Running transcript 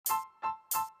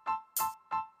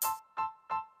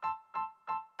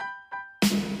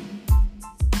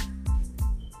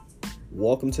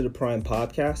Welcome to the Prime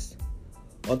Podcast.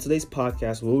 On today's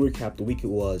podcast, we'll recap the week it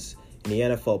was in the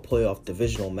NFL playoff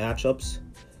divisional matchups.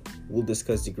 We'll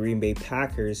discuss the Green Bay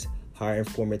Packers hiring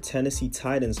former Tennessee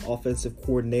Titans offensive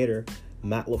coordinator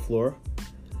Matt Lafleur.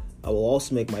 I will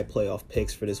also make my playoff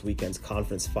picks for this weekend's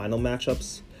conference final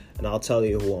matchups, and I'll tell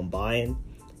you who I'm buying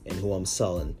and who I'm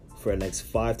selling for the next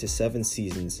 5 to 7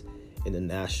 seasons in the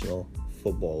National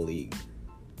Football League.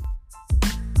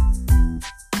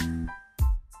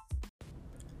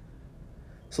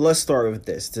 So let's start with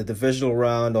this. The divisional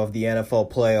round of the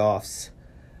NFL playoffs.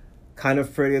 Kind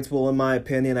of predictable in my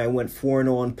opinion. I went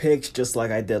 4-0 on picks just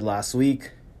like I did last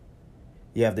week.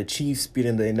 You have the Chiefs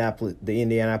beating the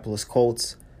Indianapolis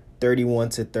Colts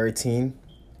 31-13.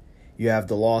 You have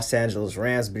the Los Angeles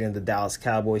Rams beating the Dallas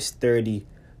Cowboys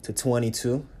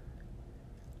 30-22.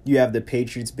 You have the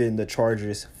Patriots beating the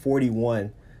Chargers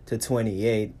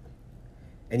 41-28.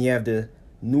 And you have the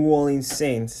New Orleans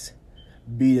Saints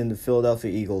beating the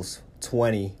Philadelphia Eagles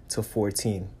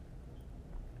 20-14.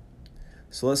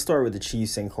 So let's start with the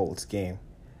Chiefs and Colts game.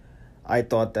 I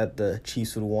thought that the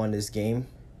Chiefs would have won this game.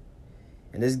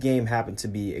 And this game happened to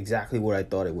be exactly what I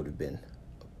thought it would have been.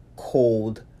 A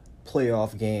cold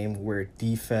playoff game where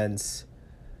defense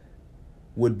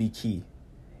would be key.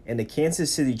 And the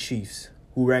Kansas City Chiefs,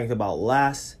 who ranked about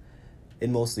last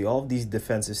in mostly all of these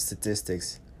defensive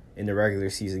statistics in the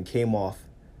regular season, came off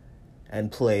and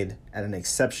played at an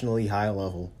exceptionally high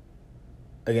level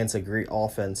against a great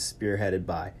offense spearheaded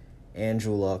by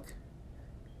Andrew Luck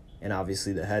and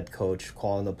obviously the head coach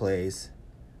calling the plays,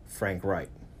 Frank Reich.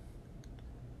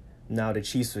 Now the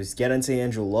Chiefs was getting to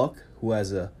Andrew Luck, who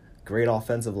has a great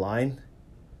offensive line.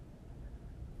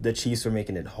 The Chiefs were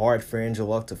making it hard for Andrew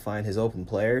Luck to find his open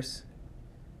players.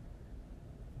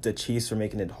 The Chiefs were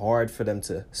making it hard for them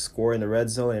to score in the red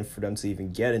zone and for them to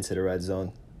even get into the red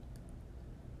zone.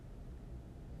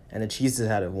 And the Chiefs have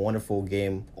had a wonderful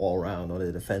game all around on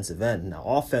the defensive end. Now,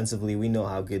 offensively, we know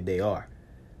how good they are.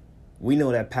 We know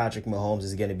that Patrick Mahomes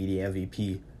is going to be the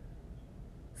MVP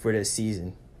for this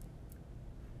season.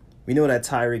 We know that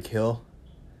Tyreek Hill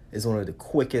is one of the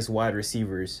quickest wide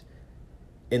receivers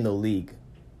in the league.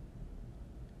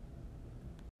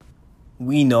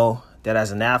 We know that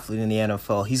as an athlete in the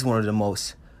NFL, he's one of the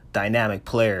most dynamic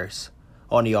players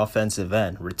on the offensive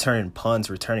end, returning punts,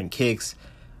 returning kicks,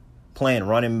 playing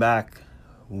running back,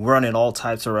 running all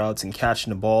types of routes and catching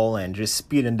the ball and just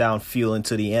speeding downfield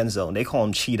into the end zone. They call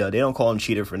him Cheetah. They don't call him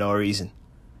Cheetah for no reason.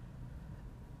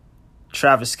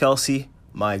 Travis Kelce,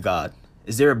 my God.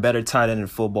 Is there a better tight end in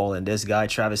football than this guy,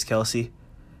 Travis Kelce?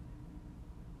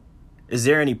 Is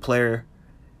there any player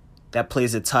that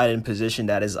plays a tight end position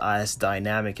that is as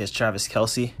dynamic as Travis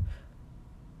Kelce?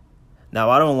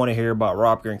 Now, I don't want to hear about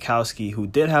Rob Gronkowski, who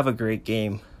did have a great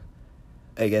game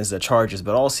against the Chargers,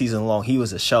 but all season long, he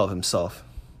was a shell of himself.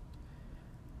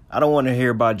 I don't want to hear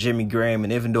about Jimmy Graham,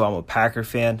 and even though I'm a Packer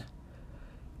fan,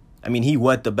 he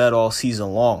wet the bed all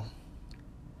season long.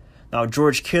 Now,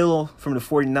 George Kittle from the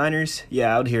 49ers,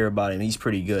 yeah, I would hear about him. He's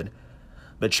pretty good.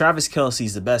 But Travis Kelce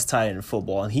is the best tight end in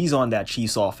football, and he's on that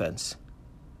Chiefs offense.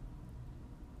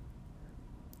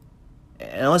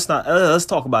 And let's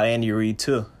talk about Andy Reid,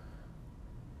 too.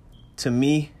 To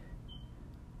me,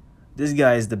 this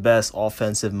guy is the best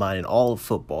offensive mind in all of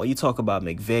football. You talk about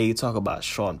McVay, you talk about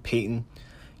Sean Payton,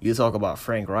 you talk about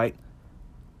Frank Reich.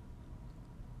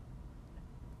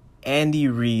 Andy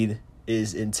Reid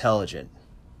is intelligent.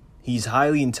 He's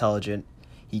highly intelligent.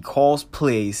 He calls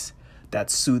plays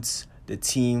that suits the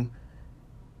team.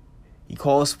 He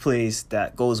calls plays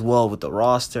that goes well with the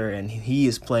roster, and he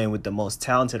is playing with the most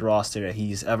talented roster that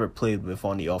he's ever played with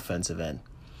on the offensive end.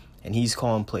 And he's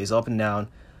calling plays up and down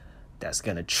that's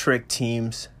going to trick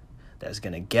teams, that's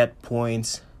going to get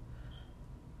points,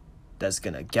 that's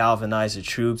going to galvanize the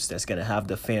troops, that's going to have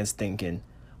the fans thinking,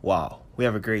 wow, we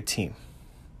have a great team.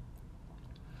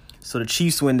 So the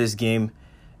Chiefs win this game,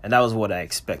 and that was what I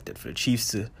expected, for the Chiefs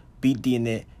to beat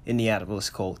the Indianapolis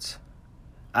Colts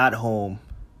at home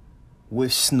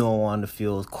with snow on the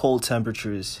field, cold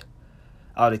temperatures.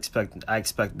 I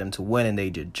expect them to win, and they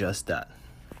did just that.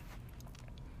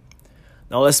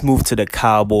 Now let's move to the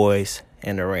Cowboys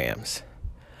and the Rams.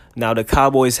 Now the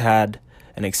Cowboys had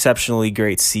an exceptionally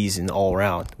great season all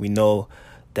around. We know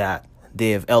that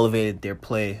they have elevated their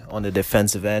play on the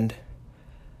defensive end.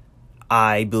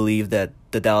 I believe that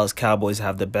the Dallas Cowboys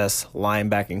have the best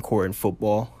linebacking core in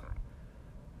football.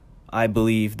 I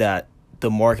believe that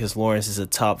DeMarcus Lawrence is a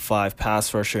top 5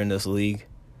 pass rusher in this league.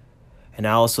 And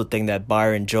I also think that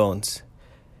Byron Jones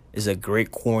is a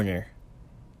great corner.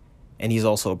 And he's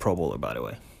also a Pro Bowler, by the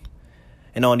way.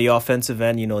 And on the offensive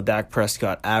end, Dak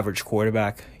Prescott, average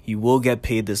quarterback. He will get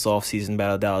paid this offseason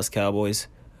by the Dallas Cowboys.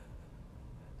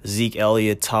 Zeke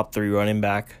Elliott, top 3 running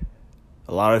back.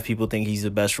 A lot of people think he's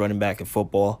the best running back in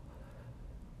football.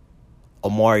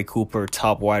 Amari Cooper,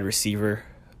 top wide receiver.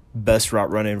 Best route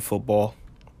runner in football.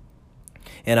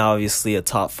 And obviously a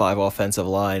top 5 offensive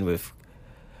line with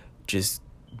just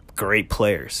great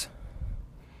players.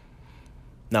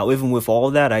 Now, even with all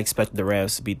of that, I expect the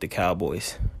Rams to beat the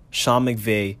Cowboys. Sean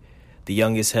McVay, the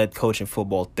youngest head coach in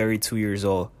football, 32 years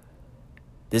old.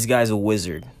 This guy's a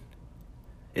wizard.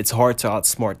 It's hard to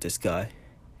outsmart this guy.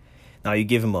 Now, you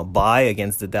give him a bye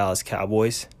against the Dallas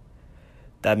Cowboys.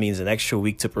 That means an extra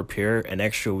week to prepare, an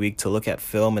extra week to look at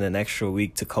film, and an extra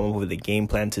week to come up with a game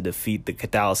plan to defeat the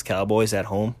Dallas Cowboys at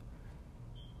home.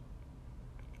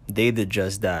 They did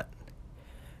just that.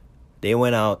 They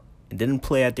went out and didn't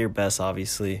play at their best,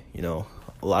 obviously.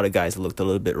 A lot of guys looked a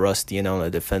little bit rusty, on the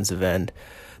defensive end.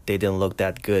 They didn't look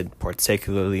that good,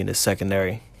 particularly in the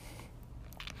secondary.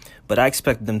 But I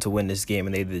expected them to win this game,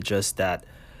 and they did just that.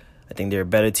 I think they're a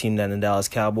better team than the Dallas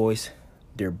Cowboys.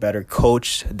 They're better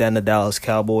coached than the Dallas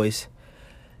Cowboys.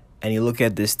 And you look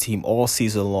at this team all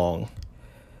season long,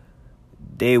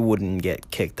 they wouldn't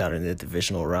get kicked out in the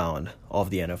divisional round of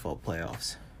the NFL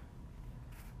playoffs.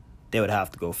 They would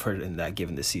have to go further than that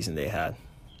given the season they had.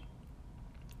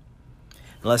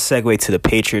 Let's segue to the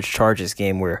Patriots-Chargers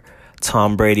game where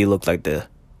Tom Brady looked like the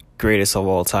greatest of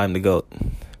all time, the GOAT.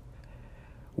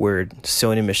 Where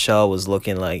Sony Michel was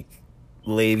looking like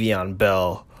Le'Veon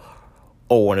Bell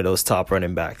or one of those top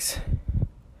running backs.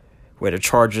 Where the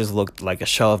Chargers looked like a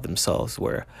shell of themselves,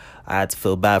 where I had to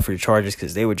feel bad for the Chargers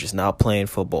because they were just not playing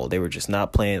football. They were just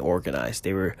not playing organized.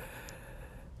 There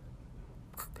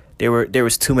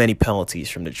was too many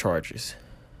penalties from the Chargers.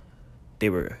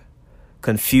 They were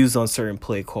confused on certain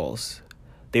play calls.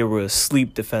 They were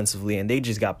asleep defensively, and they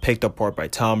just got picked apart by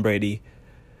Tom Brady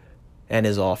and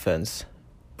his offense,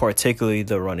 particularly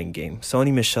the running game.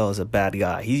 Sony Michel is a bad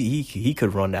guy. He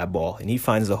could run that ball, and he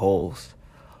finds the holes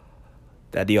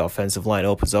that the offensive line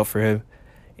opens up for him,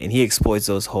 and he exploits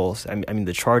those holes. I mean,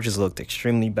 the Chargers looked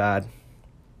extremely bad.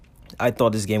 I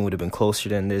thought this game would have been closer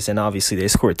than this, and obviously they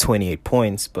scored 28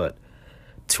 points, but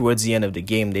towards the end of the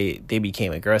game, they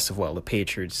became aggressive while the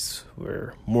Patriots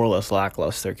were more or less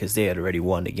lackluster because they had already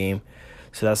won the game.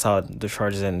 So that's how the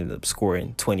Chargers ended up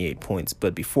scoring 28 points.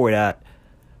 But before that,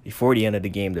 before the end of the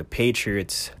game,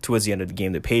 towards the end of the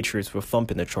game, the Patriots were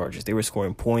thumping the Chargers. They were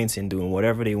scoring points and doing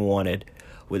whatever they wanted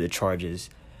with the Chargers.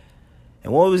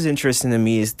 And what was interesting to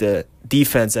me is the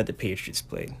defense that the Patriots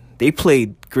played. They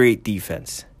played great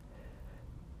defense.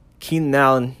 Keenan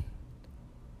Allen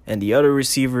and the other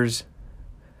receivers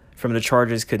from the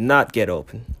Chargers could not get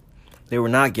open. They were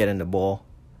not getting the ball.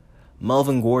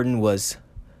 Melvin Gordon was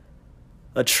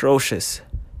atrocious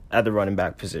at the running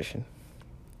back position.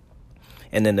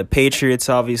 And then the Patriots,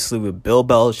 obviously, with Bill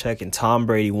Belichick and Tom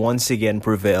Brady, once again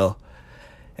prevail.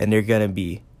 And they're going to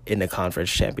be in the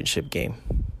conference championship game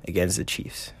against the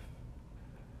Chiefs.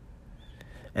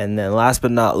 And then last but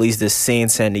not least, the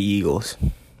Saints and the Eagles.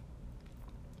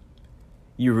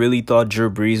 You really thought Drew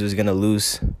Brees was going to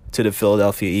lose to the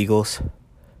Philadelphia Eagles?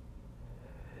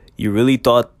 You really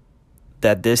thought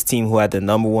that this team, who had the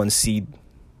number 1 seed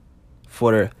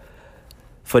for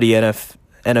the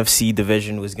NFC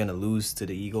division, was going to lose to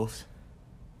the Eagles?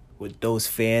 With those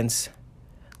fans,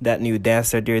 that new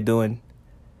dance that they're doing?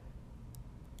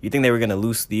 You think they were going to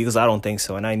lose to the Eagles? I don't think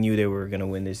so, and I knew they were going to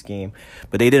win this game.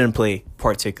 But they didn't play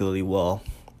particularly well.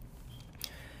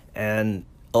 And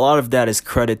a lot of that is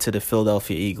credit to the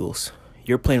Philadelphia Eagles.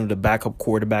 You're playing with a backup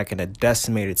quarterback and a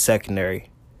decimated secondary.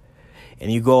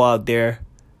 And you go out there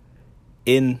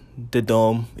in the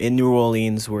Dome, in New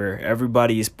Orleans, where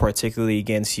everybody is particularly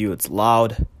against you. It's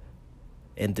loud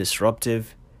and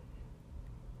disruptive.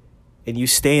 And you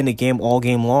stay in the game all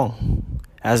game long.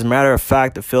 As a matter of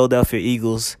fact, the Philadelphia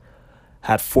Eagles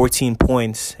had 14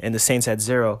 points and the Saints had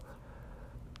 0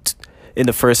 in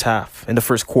the first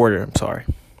quarter.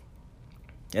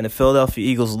 And the Philadelphia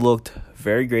Eagles looked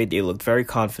very great. They looked very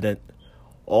confident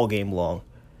all game long.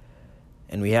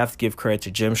 And we have to give credit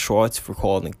to Jim Schwartz for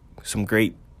calling some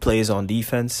great plays on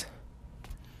defense.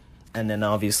 And then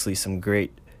obviously some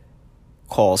great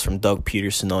calls from Doug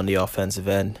Peterson on the offensive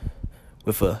end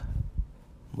with a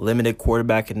limited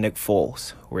quarterback in Nick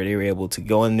Foles, where they were able to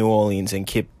go in New Orleans and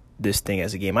keep this thing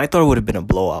as a game. I thought it would have been a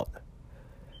blowout.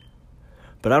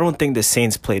 But I don't think the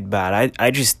Saints played bad.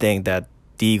 I just think that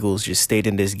the Eagles just stayed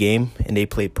in this game, and they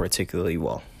played particularly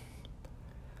well.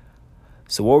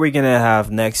 So what we're going to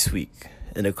have next week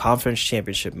in the conference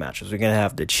championship matches, we're going to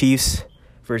have the Chiefs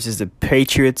versus the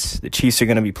Patriots. The Chiefs are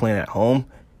going to be playing at home.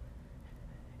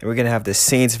 and we're going to have the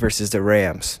Saints versus the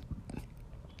Rams.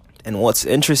 And what's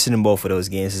interesting in both of those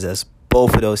games is that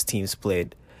both of those teams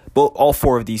all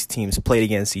four of these teams played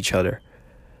against each other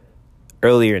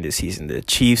earlier in the season. The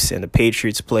Chiefs and the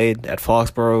Patriots played at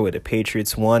Foxborough, where the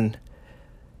Patriots won.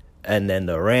 And then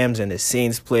the Rams and the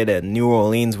Saints played at New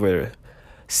Orleans, where the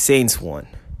Saints won.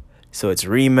 So it's a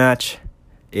rematch.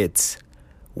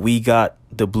 We got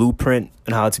the blueprint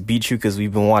on how to beat you because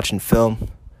we've been watching film.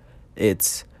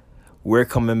 We're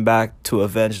coming back to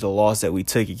avenge the loss that we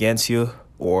took against you,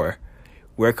 or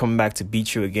we're coming back to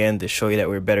beat you again to show you that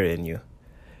we're better than you.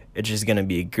 It's just going to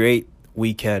be a great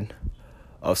weekend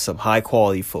of some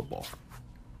high-quality football,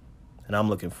 and I'm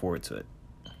looking forward to it.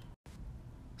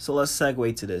 So let's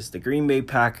segue to this. The Green Bay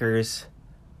Packers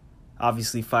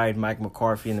obviously fired Mike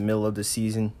McCarthy in the middle of the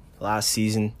season, last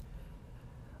season.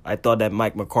 I thought that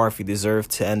Mike McCarthy deserved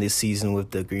to end the season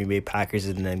with the Green Bay Packers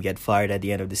and then get fired at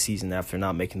the end of the season after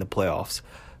not making the playoffs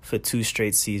for 2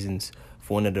 straight seasons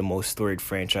for one of the most storied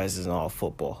franchises in all of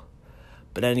football.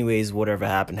 But anyways, whatever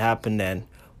happened, and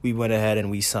we went ahead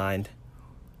and we signed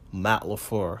Matt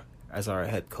Lafleur as our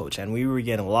head coach. And we were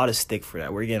getting a lot of stick for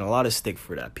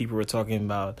that. People were talking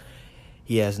about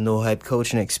he has no head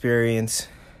coaching experience.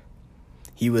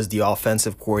 He was the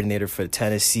offensive coordinator for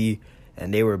Tennessee,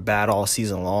 and they were bad all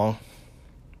season long.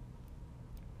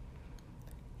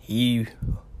 He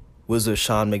was with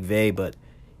Sean McVay, but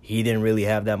he didn't really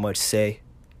have that much say.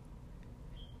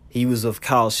 He was with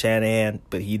Kyle Shanahan,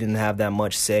 but he didn't have that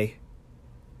much say.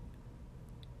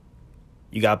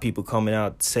 You got people coming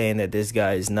out saying that this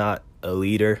guy is not a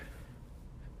leader.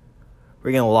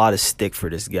 We're getting a lot of stick for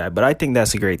this guy, but I think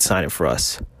that's a great sign for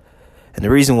us. And the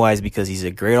reason why is because he's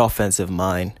a great offensive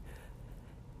mind,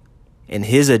 and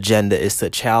his agenda is to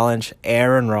challenge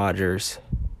Aaron Rodgers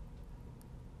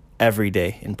every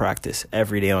day in practice,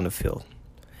 every day on the field.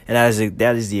 And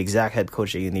that is the exact head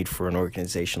coach that you need for an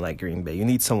organization like Green Bay. You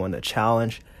need someone to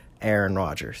challenge Aaron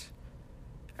Rodgers.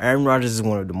 Aaron Rodgers is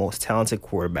one of the most talented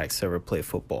quarterbacks to ever play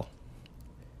football.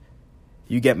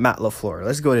 You get Matt Lafleur.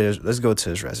 Let's go to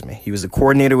his resume. He was the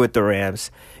coordinator with the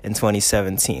Rams in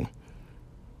 2017.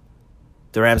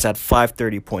 The Rams had 5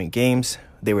 30-point games.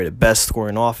 They were the best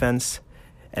scoring offense.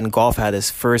 And Goff had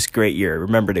his first great year.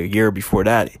 Remember, the year before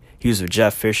that, he was with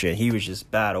Jeff Fisher, and he was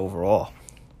just bad overall.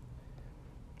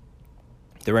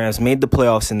 The Rams made the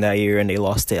playoffs in that year, and they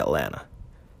lost to Atlanta.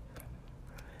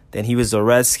 Then he was the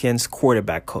Redskins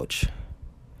quarterback coach.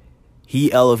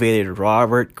 He elevated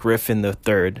Robert Griffin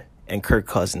III and Kirk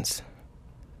Cousins.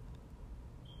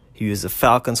 He was the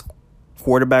Falcons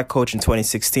quarterback coach in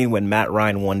 2016 when Matt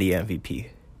Ryan won the MVP.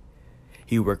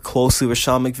 He worked closely with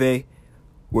Sean McVay,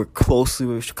 worked closely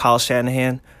with Kyle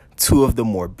Shanahan, 2 of the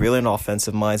more brilliant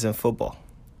offensive minds in football.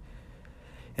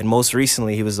 And most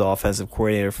recently, he was the offensive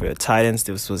coordinator for the Titans.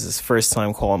 This was his first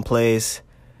time calling plays.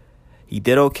 He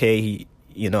did okay.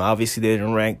 Obviously they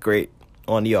didn't rank great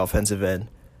on the offensive end.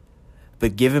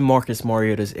 But given Marcus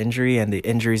Mariota's injury and the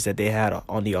injuries that they had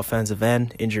on the offensive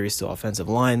end, injuries to offensive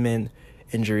linemen,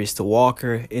 injuries to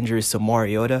Walker, injuries to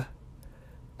Mariota,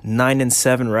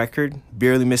 9-7 record,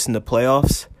 barely missing the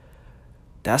playoffs,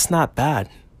 that's not bad.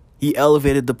 He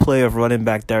elevated the play of running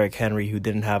back Derrick Henry, who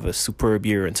didn't have a superb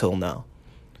year until now.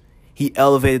 He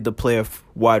elevated the play of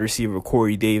wide receiver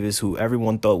Corey Davis, who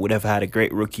everyone thought would have had a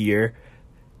great rookie year.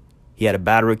 He had a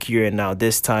bad rookie year, and now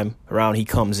this time around he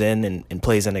comes in and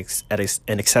plays at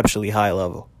an exceptionally high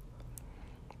level.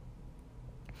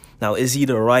 Now, is he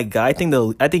the right guy? I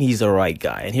think he's the right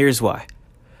guy, and here's why.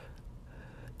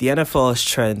 The NFL is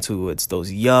trending towards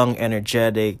those young,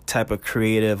 energetic, type of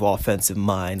creative offensive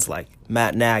minds like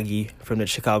Matt Nagy from the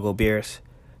Chicago Bears,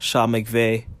 Sean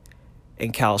McVay,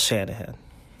 and Kyle Shanahan.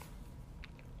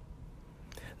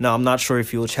 Now, I'm not sure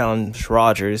if he will challenge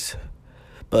Rodgers,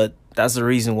 but that's the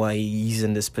reason why he's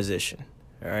in this position.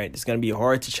 All right, it's going to be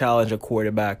hard to challenge a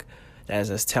quarterback that is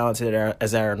as talented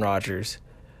as Aaron Rodgers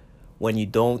when you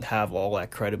don't have all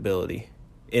that credibility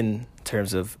in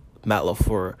terms of Matt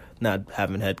Lafleur not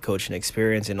having head coaching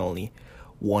experience and only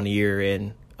 1 year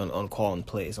in on calling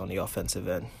plays on the offensive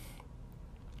end.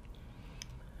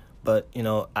 But,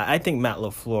 I think Matt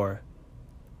Lafleur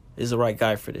is the right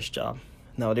guy for this job.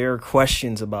 Now, there are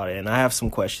questions about it, and I have some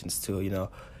questions too,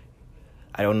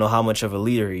 I don't know how much of a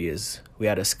leader he is. We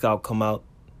had a scout come out,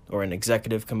 or an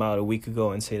executive come out a week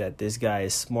ago and say that this guy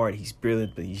is smart, he's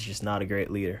brilliant, but he's just not a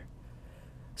great leader.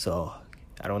 So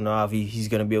I don't know if he's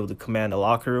going to be able to command the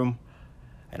locker room,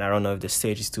 and I don't know if the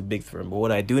stage is too big for him. But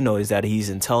what I do know is that he's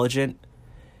intelligent,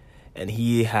 and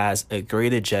he has a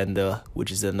great agenda,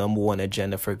 which is the number one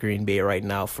agenda for Green Bay right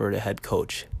now for the head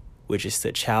coach, which is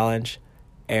to challenge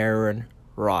Aaron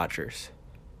Rodgers.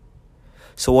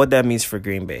 So what that means for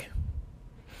Green Bay.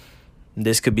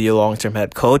 This could be a long-term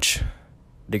head coach.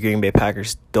 The Green Bay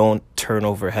Packers don't turn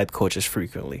over head coaches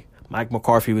frequently. Mike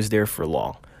McCarthy was there for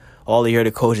long. All the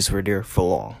other coaches were there for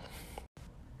long.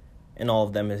 And all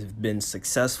of them have been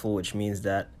successful, which means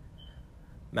that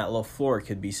Matt Lafleur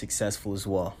could be successful as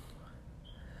well.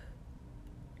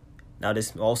 Now,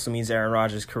 this also means Aaron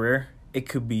Rodgers' career, it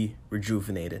could be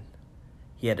rejuvenated.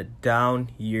 He had a down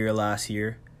year last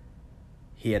year.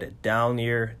 He had a down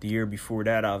year the year before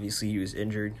that. Obviously, he was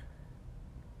injured.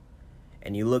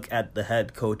 And you look at the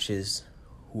head coaches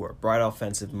who are bright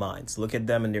offensive minds. Look at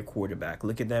them and their quarterback.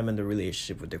 Look at them and the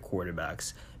relationship with their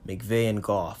quarterbacks. McVay and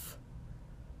Goff.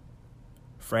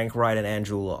 Frank Wright and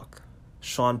Andrew Luck.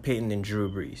 Sean Payton and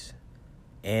Drew Brees.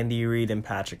 Andy Reid and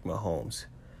Patrick Mahomes.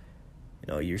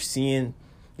 You're seeing,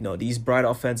 these bright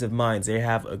offensive minds, they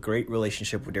have a great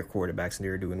relationship with their quarterbacks and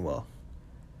they're doing well.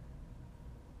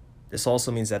 This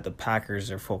also means that the Packers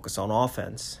are focused on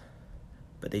offense,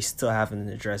 but they still haven't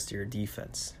addressed their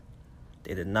defense.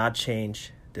 They did not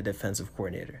change the defensive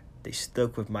coordinator. They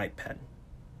stuck with Mike Penn,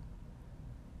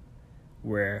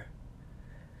 where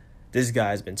this guy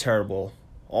has been terrible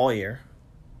all year,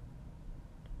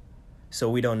 so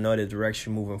we don't know the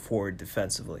direction moving forward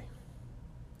defensively.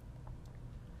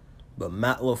 But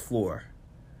Matt Lafleur,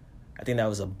 I think that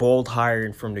was a bold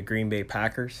hiring from the Green Bay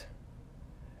Packers,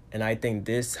 and I think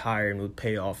this hiring would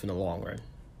pay off in the long run.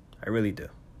 I really do.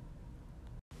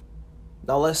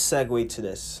 Now let's segue to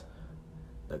this.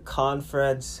 The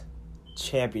conference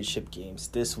championship games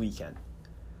this weekend.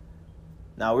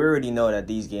 Now we already know that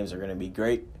these games are going to be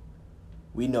great.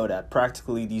 We know that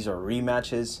practically these are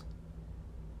rematches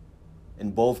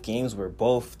in both games where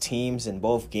both teams in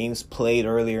both games played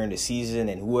earlier in the season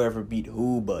and whoever beat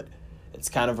who, but it's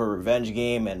kind of a revenge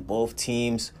game and both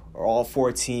teams or all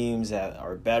four teams that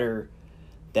are better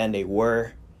than they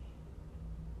were.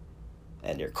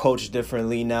 And they're coached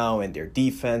differently now, and their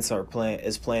defense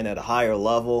is playing at a higher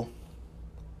level.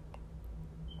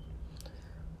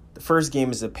 The first game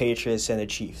is the Patriots and the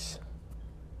Chiefs.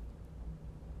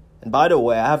 And by the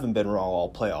way, I haven't been wrong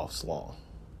all playoffs long.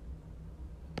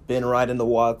 Been right in the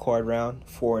wild card round,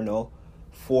 4-0.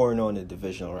 4-0 in the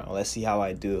divisional round. Let's see how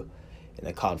I do in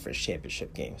the conference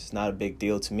championship games. Not a big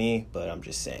deal to me, but I'm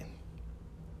just saying.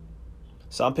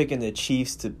 So I'm picking the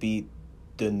Chiefs to beat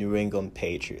the New England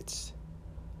Patriots.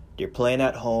 They're playing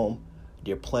at home.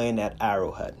 They're playing at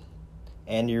Arrowhead.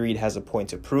 Andy Reid has a point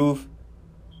to prove.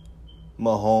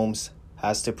 Mahomes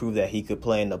has to prove that he could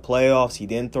play in the playoffs. He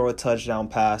didn't throw a touchdown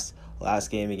pass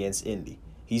last game against Indy.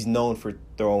 He's known for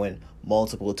throwing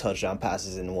multiple touchdown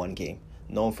passes in one game.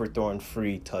 Known for throwing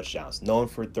 3 touchdowns. Known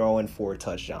for throwing 4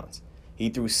 touchdowns. He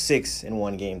threw 6 in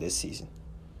one game this season.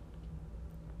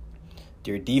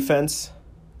 Their defense,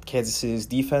 Kansas City's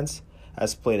defense,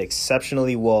 has played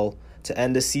exceptionally well to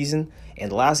end the season.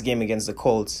 And last game against the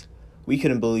Colts, we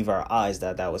couldn't believe our eyes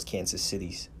that was Kansas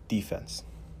City's defense.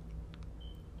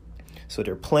 So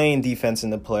they're playing defense in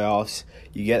the playoffs.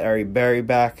 You get Ari Berry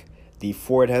back. D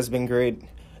Ford has been great.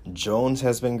 Jones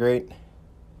has been great.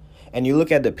 And you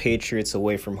look at the Patriots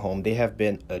away from home, they have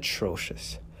been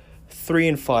atrocious.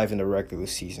 3-5 in the regular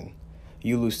season.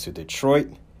 You lose to Detroit,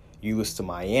 you lose to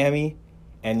Miami,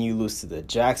 and you lose to the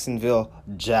Jacksonville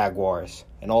Jaguars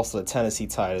and also the Tennessee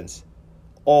Titans.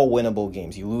 All winnable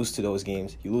games. You lose to those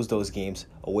games. You lose those games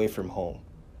away from home.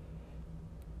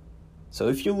 So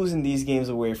if you're losing these games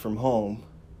away from home,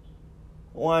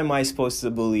 why am I supposed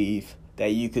to believe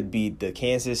that you could beat the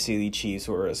Kansas City Chiefs,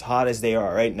 who are as hot as they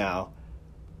are right now,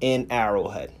 in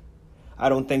Arrowhead? I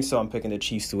don't think so. I'm picking the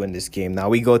Chiefs to win this game. Now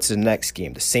we go to the next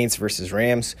game, the Saints versus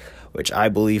Rams, which I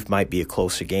believe might be a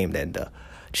closer game than the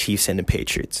Chiefs and the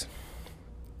Patriots.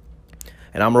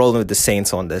 And I'm rolling with the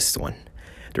Saints on this one.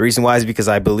 The reason why is because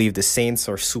I believe the Saints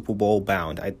are Super Bowl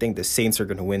bound. I think the Saints are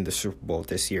going to win the Super Bowl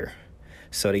this year.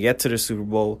 So to get to the Super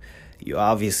Bowl, you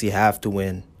obviously have to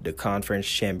win the conference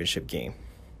championship game.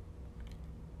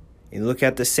 You look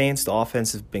at the Saints, the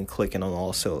offense has been clicking on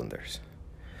all cylinders.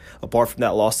 Apart from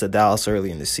that loss to Dallas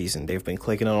early in the season, they've been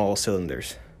clicking on all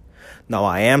cylinders. Now,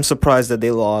 I am surprised that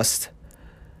they lost.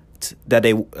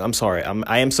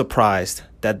 I am surprised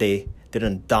that they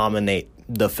didn't dominate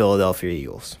the Philadelphia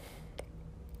Eagles.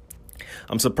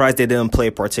 I'm surprised they didn't play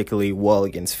particularly well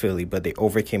against Philly, but they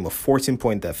overcame a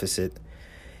 14-point deficit.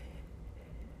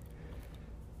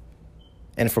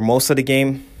 And for most of the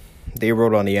game, they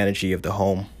rode on the energy of the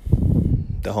home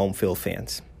field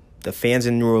fans. The fans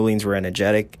in New Orleans were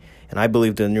energetic, and I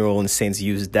believe the New Orleans Saints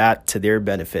used that to their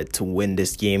benefit to win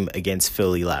this game against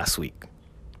Philly last week.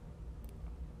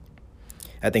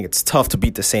 I think it's tough to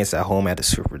beat the Saints at home at the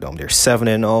Superdome. They're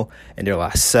 7-0 in their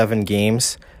last 7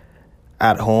 games.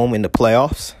 at home in the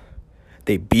playoffs.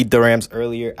 They beat the Rams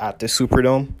earlier at the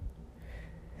Superdome.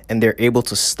 And they're able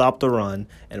to stop the run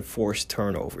and force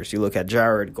turnovers. You look at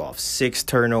Jared Goff, 6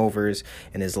 turnovers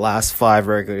in his last 5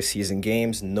 regular season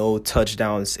games, no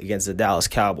touchdowns against the Dallas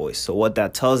Cowboys. So what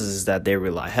that tells us is that they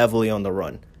rely heavily on the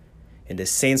run. And the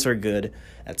Saints are good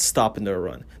at stopping the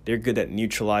run. They're good at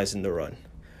neutralizing the run.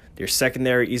 Their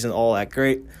secondary isn't all that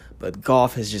great, but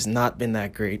Goff has just not been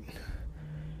that great,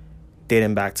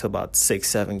 dating back to about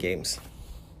 6-7 games.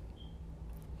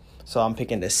 So I'm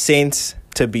picking the Saints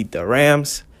to beat the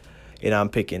Rams. And I'm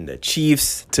picking the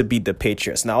Chiefs to beat the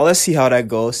Patriots. Now, let's see how that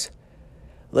goes.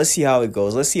 Let's see how it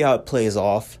goes. Let's see how it plays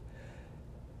off.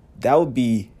 That would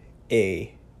be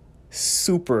a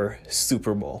Super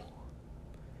Bowl.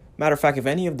 Matter of fact, if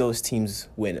any of those teams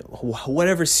win,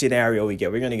 whatever scenario we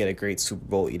get, we're going to get a great Super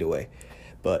Bowl either way.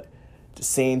 But the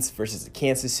Saints versus the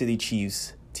Kansas City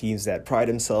Chiefs, teams that pride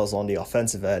themselves on the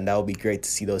offensive end, that would be great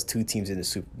to see those two teams in the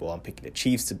Super Bowl. I'm picking the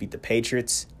Chiefs to beat the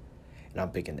Patriots. And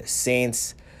I'm picking the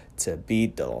Saints to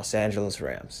beat the Los Angeles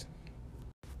Rams.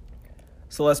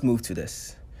 So let's move to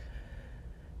this.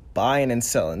 Buying and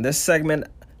selling. This segment,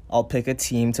 I'll pick a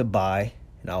team to buy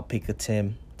and I'll pick a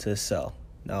team to sell.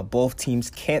 Now, both teams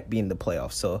can't be in the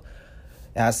playoffs, so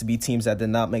it has to be teams that did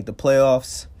not make the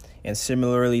playoffs. And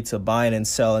similarly to buying and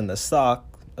selling a stock,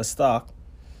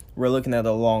 we're looking at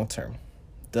the long term.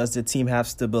 Does the team have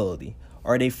stability?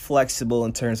 Are they flexible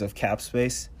in terms of cap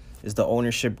space? Is the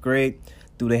ownership great?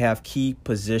 Do they have key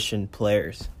position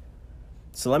players?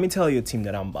 So let me tell you a team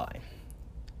that I'm buying.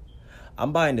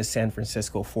 I'm buying the San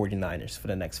Francisco 49ers for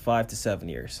the next 5 to 7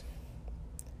 years.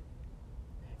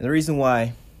 And the reason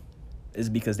why is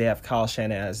because they have Kyle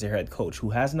Shanahan as their head coach, who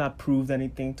has not proved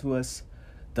anything to us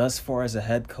thus far as a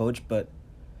head coach, but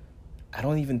I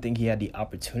don't even think he had the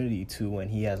opportunity to when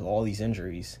he has all these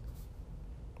injuries.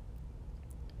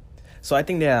 So I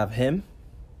think they have him,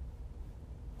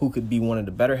 who could be one of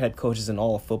the better head coaches in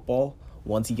all of football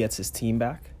once he gets his team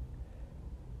back.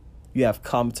 You have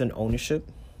competent ownership,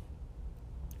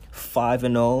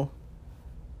 5-0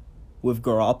 with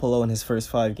Garoppolo in his first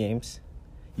 5 games.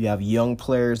 You have young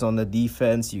players on the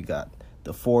defense. You got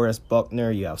DeForest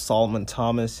Buckner. You have Solomon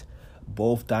Thomas,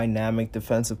 both dynamic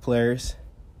defensive players,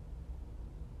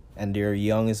 and they're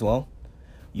young as well.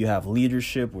 You have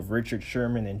leadership with Richard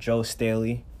Sherman and Joe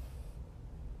Staley.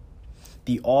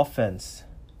 The offense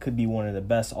could be one of the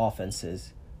best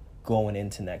offenses going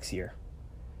into next year.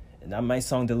 And that might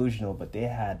sound delusional, but they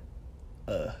had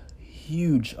a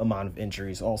huge amount of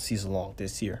injuries all season long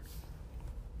this year.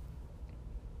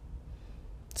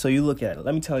 So you look at it.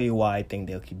 Let me tell you why I think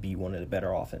they could be one of the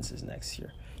better offenses next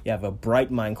year. You have a bright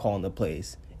mind calling the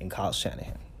plays in Kyle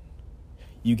Shanahan.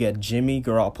 You get Jimmy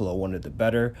Garoppolo, one of the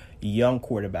better young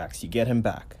quarterbacks. You get him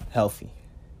back healthy.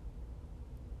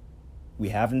 We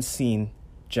haven't seen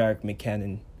Jerick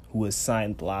McKinnon, who was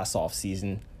signed last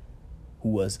offseason, who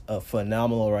was a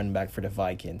phenomenal running back for the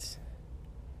Vikings.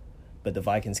 But the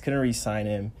Vikings couldn't re-sign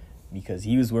him because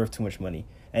he was worth too much money.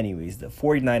 Anyways, the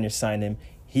 49ers signed him.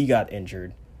 He got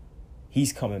injured.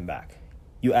 He's coming back.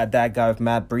 You add that guy with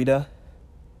Matt Breida,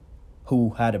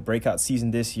 who had a breakout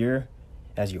season this year,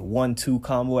 as your 1-2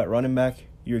 combo at running back,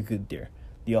 you're good there.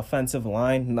 The offensive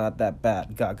line, not that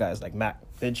bad. Got guys like Matt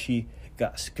Lafleur,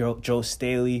 got Joe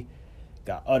Staley,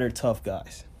 got other tough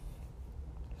guys.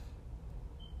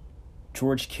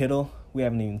 George Kittle, we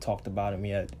haven't even talked about him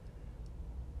yet.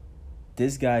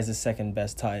 This guy's the second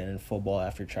best tight end in football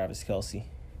after Travis Kelce.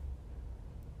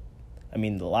 I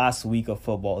mean, the last week of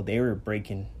football, they were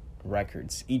breaking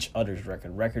records, each other's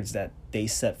records that they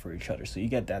set for each other. So you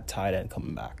get that tight end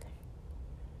coming back.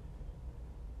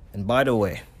 And by the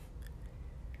way,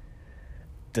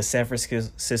 the San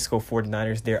Francisco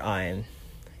 49ers, they're eyeing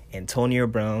Antonio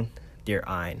Brown, they're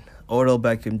eyeing Odell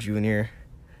Beckham Jr.,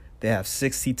 they have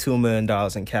 $62 million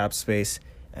in cap space,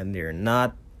 and they're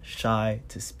not shy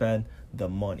to spend the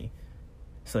money.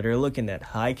 So they're looking at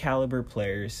high-caliber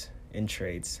players in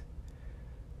trades.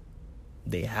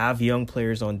 They have young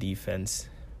players on defense.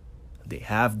 They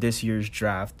have this year's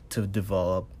draft to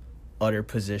develop other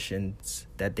positions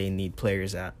that they need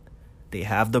players at. They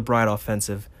have the bright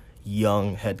offensive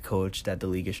young head coach that the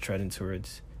league is trending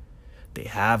towards. They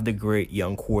have the great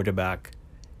young quarterback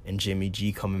and Jimmy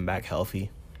G coming back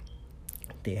healthy.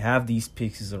 They have these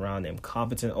pieces around them,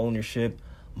 competent ownership,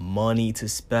 money to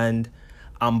spend.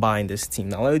 I'm buying this team.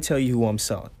 Now, let me tell you who I'm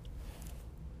selling.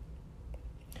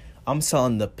 I'm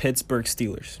selling the Pittsburgh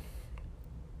Steelers.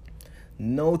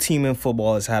 No team in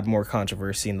football has had more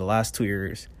controversy in the last 2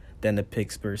 years than the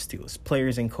Pittsburgh Steelers.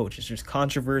 Players and coaches. There's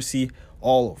controversy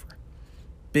all over.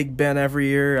 Big Ben every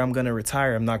year, I'm going to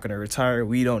retire, I'm not going to retire,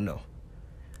 we don't know.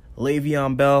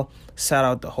 Le'Veon Bell sat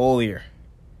out the whole year.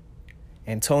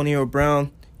 Antonio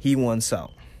Brown, he wants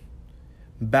out.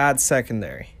 Bad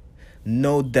secondary.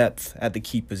 No depth at the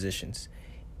key positions.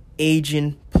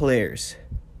 Aging players.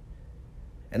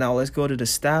 And now let's go to the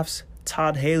staffs.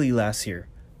 Todd Haley last year,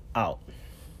 out.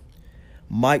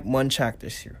 Mike Munchak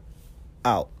this year,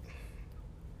 out.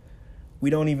 We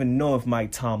don't even know if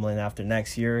Mike Tomlin after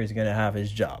next year is going to have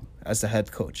his job as the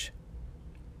head coach.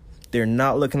 They're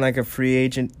not looking like a free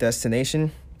agent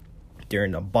destination. They're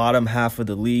in the bottom half of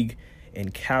the league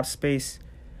in cap space,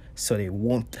 so they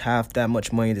won't have that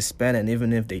much money to spend. And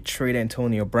even if they trade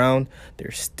Antonio Brown,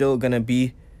 they're still going to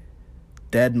be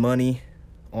dead money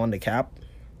on the cap.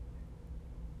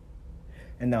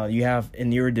 And now you have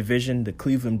in your division the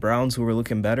Cleveland Browns, who are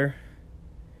looking better.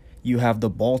 You have the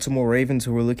Baltimore Ravens,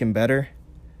 who are looking better.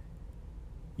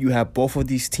 You have both of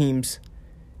these teams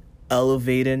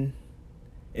elevated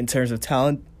in terms of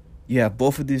talent. You have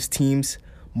both of these teams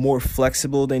more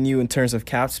flexible than you in terms of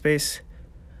cap space.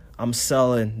 I'm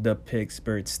selling the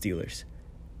Pittsburgh Steelers.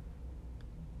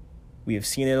 We have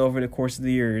seen it over the course of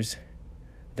the years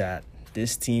that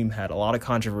this team had a lot of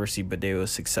controversy, but they were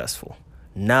successful.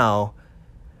 Now,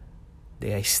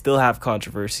 they still have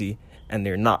controversy, and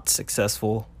they're not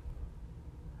successful.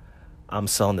 I'm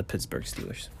selling the Pittsburgh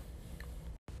Steelers.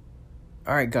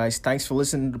 All right, guys. Thanks for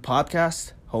listening to the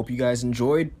podcast. Hope you guys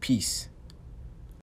enjoyed. Peace.